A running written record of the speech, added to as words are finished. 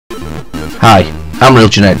Hi, I'm Real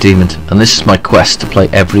Genetic Demon, and this is my quest to play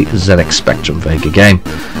every ZX Spectrum Vega game.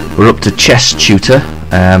 We're up to Chess Tutor,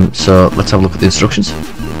 so let's have a look at the instructions.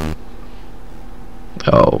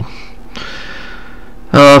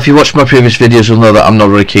 If you watched my previous videos, you'll know that I'm not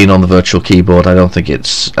very keen on the virtual keyboard. I don't think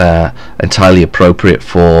it's entirely appropriate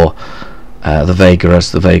for the Vega,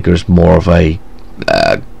 as the Vega is more of a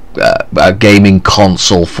gaming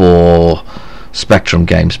console for Spectrum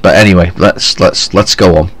games. But anyway, let's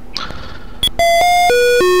go on.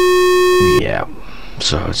 Yeah,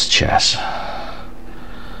 so it's chess.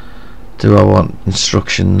 Do I want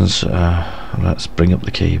instructions? Let's bring up the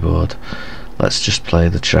keyboard. Let's just play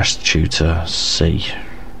the Chess Tutor C.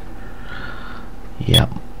 Yep.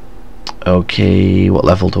 Okay, what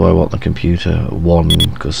level do I want the computer? 1,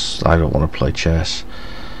 because I don't want to play chess.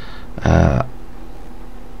 I'll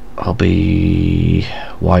be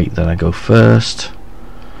white, then I go first.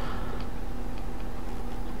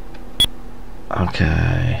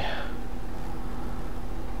 Okay.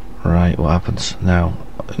 Right, what happens now?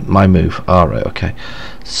 My move. Alright, okay.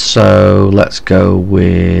 So let's go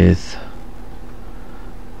with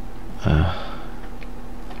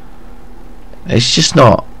it's just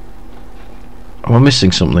not. Am I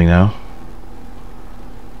missing something now?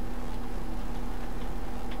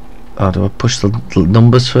 Oh, do I push the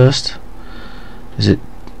numbers first? Is it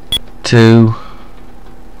 2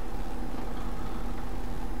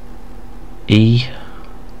 E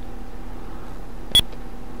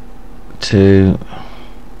 2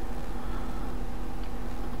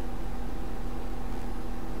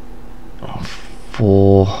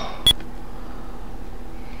 4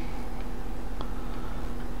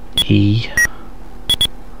 E?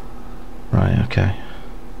 Right, okay.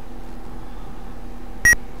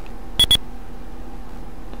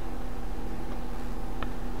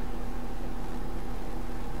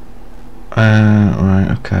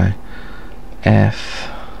 Right, okay. F.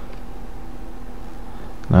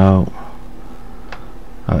 No.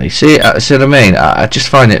 Oh, you see what I mean? I just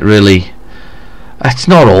find it really. It's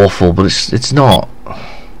not awful, but it's not.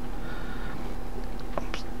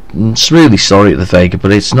 I'm really sorry at the Vega,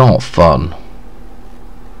 but it's not fun.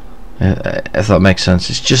 If that makes sense,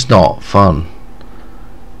 it's just not fun.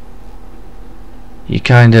 You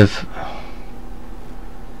kind of.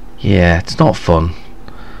 Yeah, it's not fun.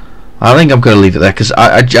 I think I'm going to leave it there because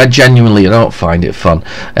I genuinely don't find it fun.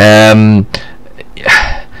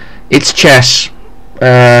 It's chess.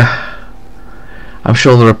 I'm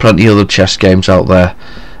sure there are plenty of other chess games out there.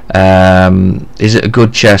 Is it a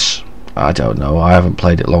good chess? I don't know. I haven't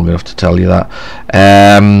played it long enough to tell you that.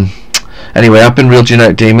 Anyway, I've been Real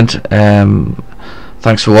Genetic Demon.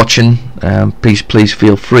 Thanks for watching. Please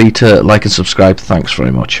feel free to like and subscribe. Thanks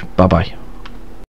very much. Bye bye.